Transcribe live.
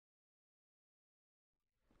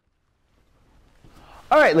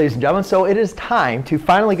All right, ladies and gentlemen, so it is time to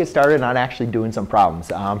finally get started on actually doing some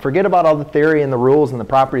problems. Forget about all the theory and the rules and the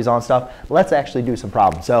properties on stuff. Let's actually do some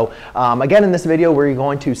problems. So again, in this video, we're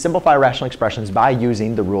going to simplify rational expressions by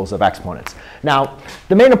using the rules of exponents. Now,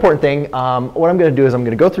 the main important thing, what I'm going to do is I'm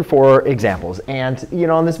going to go through 4 examples. And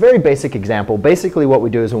in this very basic example, basically what we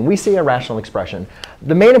do is when we see a rational expression,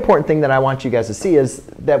 the main important thing that I want you guys to see is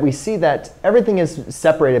that we see that everything is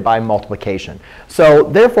separated by multiplication. So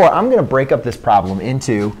therefore, I'm going to break up this problem into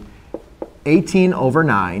 18 over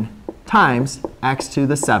 9 times x to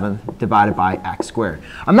the 7th divided by x squared.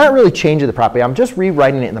 I'm not really changing the property. I'm just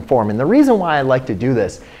rewriting it in the form. And the reason why I like to do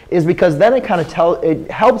this is because then it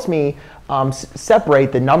helps me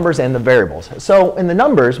separate the numbers and the variables. So in the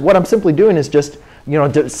numbers, what I'm simply doing is just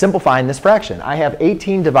simplifying this fraction. I have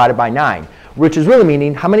 18 divided by 9, which is really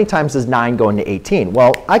meaning how many times does 9 go into 18?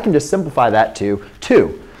 Well, I can just simplify that to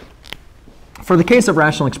 2. For the case of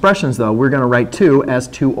rational expressions, though, we're going to write 2 as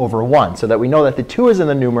 2 over 1, so that we know that the 2 is in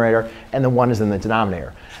the numerator and the 1 is in the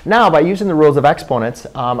denominator. Now, by using the rules of exponents,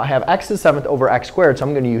 I have x to the 7th over x squared, so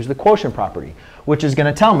I'm going to use the quotient property, which is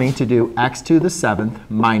going to tell me to do x to the 7th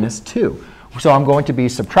minus 2. So I'm going to be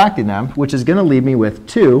subtracting them, which is going to leave me with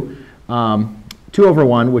 2 over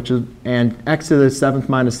 1, and x to the 7th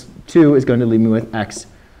minus 2 is going to leave me with x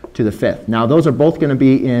to the 5th. Now, those are both going to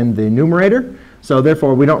be in the numerator. So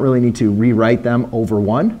therefore, we don't really need to rewrite them over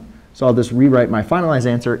 1. So I'll just rewrite my finalized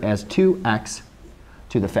answer as 2x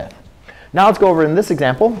to the 5th. Now let's go over in this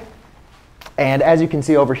example. And as you can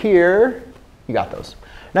see over here, you got those.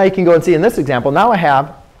 Now you can go and see in this example, now I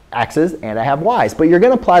have x's and I have y's. But you're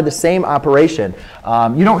going to apply the same operation.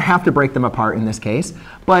 You don't have to break them apart in this case.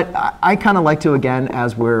 But I kind of like to, again,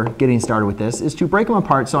 as we're getting started with this, is to break them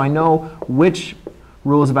apart so I know which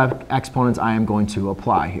rules of exponents I am going to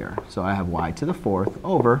apply here. So I have y to the 4th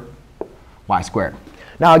over y squared.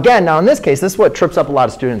 Now again, in this case, this is what trips up a lot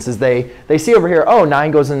of students is they see over here, oh, 9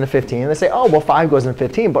 goes into 15. And they say, oh, well, 5 goes into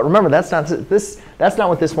 15. But remember, that's not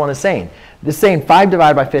what this one is saying. This is saying 5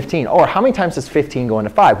 divided by 15. Or how many times does 15 go into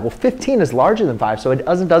 5? Well, 15 is larger than 5, so it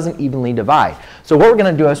doesn't evenly divide. So what we're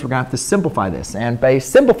going to do is we're going to have to simplify this. And by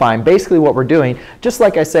simplifying, basically what we're doing, just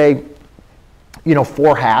like I say,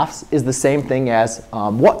 4 halves is the same thing as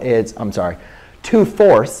 2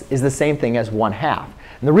 fourths is the same thing as 1 half.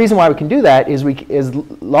 And the reason why we can do that is as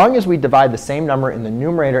long as we divide the same number in the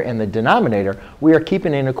numerator and the denominator, we are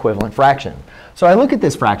keeping an equivalent fraction. So I look at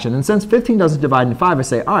this fraction, and since 15 doesn't divide into 5, I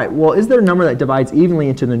say, all right, well, is there a number that divides evenly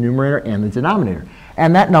into the numerator and the denominator?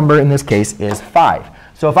 And that number in this case is 5.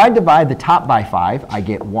 So if I divide the top by 5, I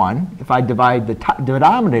get 1. If I divide the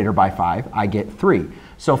denominator by 5, I get 3.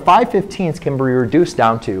 So 5/15ths can be reduced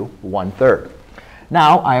down to 1/3.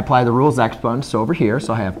 Now I apply the rules of exponents. So over here,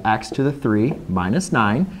 so I have x to the 3 minus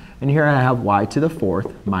 9. And here I have y to the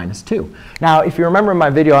 4th minus 2. Now, if you remember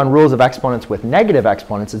my video on rules of exponents with negative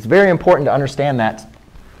exponents, it's very important to understand that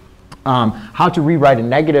how to rewrite a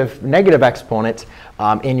negative exponent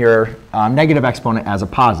in your negative exponent as a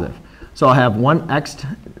positive. So I'll have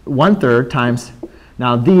 1/3 times,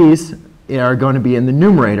 now these are going to be in the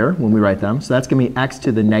numerator when we write them. So that's going to be x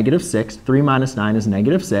to the negative 6. 3 minus 9 is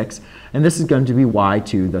negative 6. And this is going to be y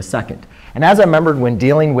to the 2nd. And as I remembered when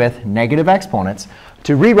dealing with negative exponents,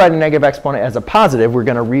 to rewrite a negative exponent as a positive, we're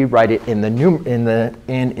going to rewrite it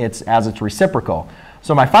as its reciprocal.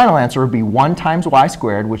 So my final answer would be 1 times y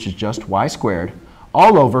squared, which is just y squared,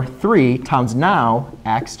 all over 3 times now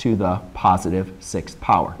x to the positive 6th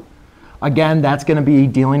power. Again, that's going to be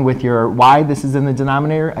dealing with your y. This is in the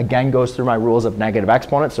denominator. Again, goes through my rules of negative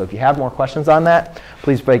exponents. So if you have more questions on that,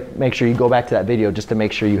 please make sure you go back to that video just to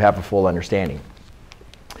make sure you have a full understanding.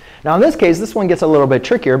 Now in this case, this one gets a little bit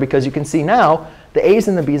trickier because you can see now the a's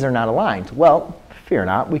and the b's are not aligned. Well, fear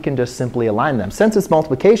not, we can just simply align them. Since it's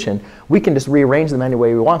multiplication, we can just rearrange them any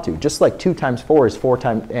way we want to. Just like 2 times 4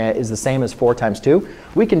 is the same as 4 times 2,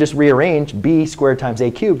 we can just rearrange b squared times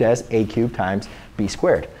a cubed as a cubed times b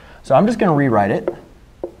squared. So I'm just going to rewrite it.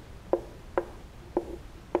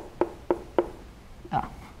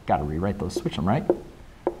 Got to rewrite those, switch them, right?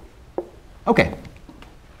 OK.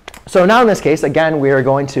 So now in this case, again, we are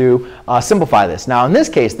going to simplify this. Now in this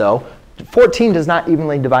case, though, 14 does not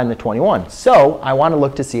evenly divide into 21. So I want to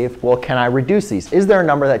look to see if, well, can I reduce these? Is there a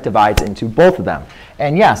number that divides into both of them?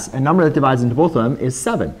 And yes, a number that divides into both of them is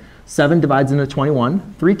 7. 7 divides into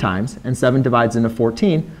 21 3 times, and 7 divides into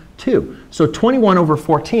 14 2. So 21 over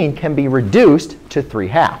 14 can be reduced to 3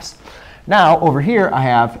 halves. Now over here, I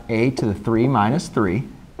have a to the 3 minus 3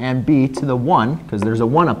 and b to the 1, because there's a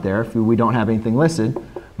 1 up there if we don't have anything listed,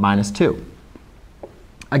 minus 2.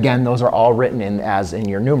 Again, those are all written as in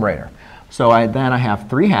your numerator. So then I have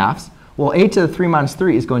 3 halves. Well, a to the 3 minus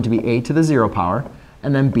 3 is going to be a to the 0 power.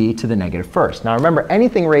 and then b to the negative first. Now remember,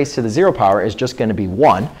 anything raised to the 0 power is just going to be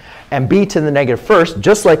 1. And b to the negative first,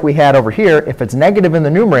 just like we had over here, if it's negative in the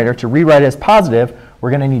numerator, to rewrite it as positive, we're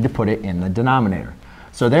going to need to put it in the denominator.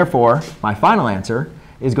 So therefore, my final answer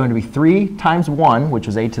is going to be 3 times 1, which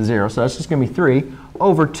was 8 to 0. So that's just going to be 3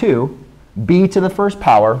 over 2, b to the first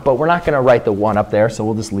power. But we're not going to write the 1 up there, so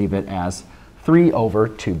we'll just leave it as 3 over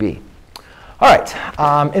 2b. All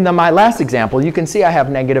right, in my last example, you can see I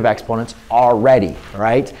have negative exponents already,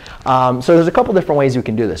 right? So there's a couple different ways we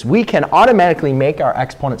can do this. We can automatically make our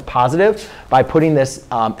exponents positive by putting this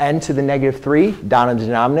n to the negative 3 down in the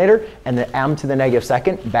denominator and the m to the negative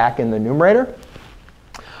second back in the numerator.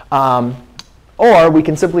 Or we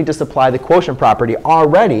can simply just apply the quotient property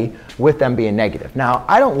already with them being negative. Now,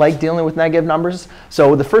 I don't like dealing with negative numbers,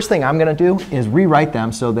 so the first thing I'm going to do is rewrite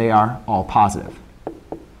them so they are all positive.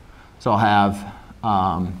 So I'll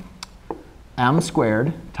have m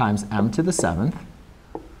squared times m to the 7th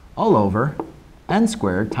all over n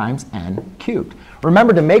squared times n cubed.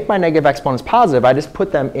 Remember, to make my negative exponents positive, I just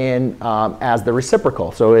put them in as the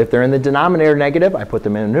reciprocal. So if they're in the denominator negative, I put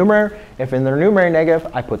them in the numerator. If in the numerator negative,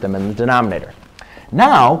 I put them in the denominator.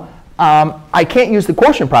 Now, I can't use the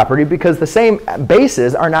quotient property because the same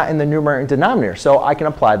bases are not in the numerator and denominator. So I can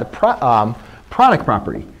apply the product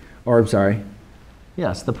property. Or, I'm sorry.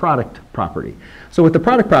 Yes, the product property. So what the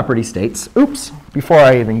product property states, oops, before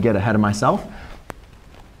I even get ahead of myself,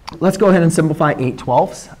 let's go ahead and simplify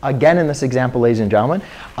 8/12. Again, in this example, ladies and gentlemen,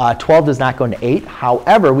 12 does not go into 8.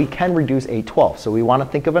 However, we can reduce 8/12. So we want to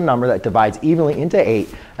think of a number that divides evenly into 8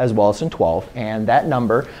 as well as in 12. And that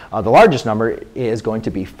number, the largest number, is going to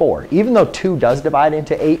be 4. Even though 2 does divide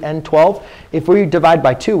into 8 and 12, if we divide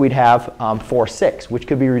by 2, we'd have 4, 6, which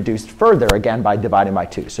could be reduced further, again, by dividing by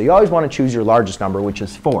 2. So you always want to choose your largest number, which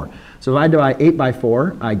is 4. So if I divide 8 by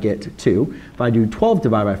 4, I get 2. If I do 12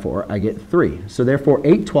 divided by 4, I get 3. So therefore,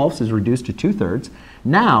 8/12 is reduced to 2/3.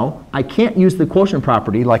 Now, I can't use the quotient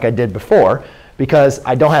property like I did before because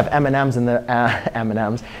I don't have m&m's in the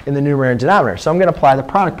numerator and denominator. So I'm going to apply the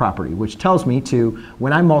product property, which tells me to,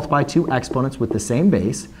 when I multiply two exponents with the same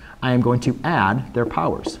base, I am going to add their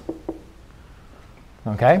powers.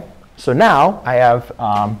 Okay? So now I have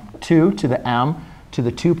 2 to the m to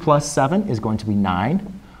the 2 plus 7 is going to be 9.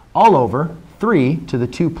 All over 3 to the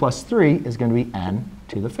 2 plus 3 is going to be n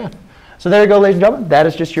to the 5th. So there you go, ladies and gentlemen. That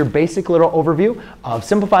is just your basic little overview of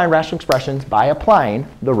simplifying rational expressions by applying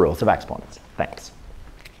the rules of exponents. Thanks.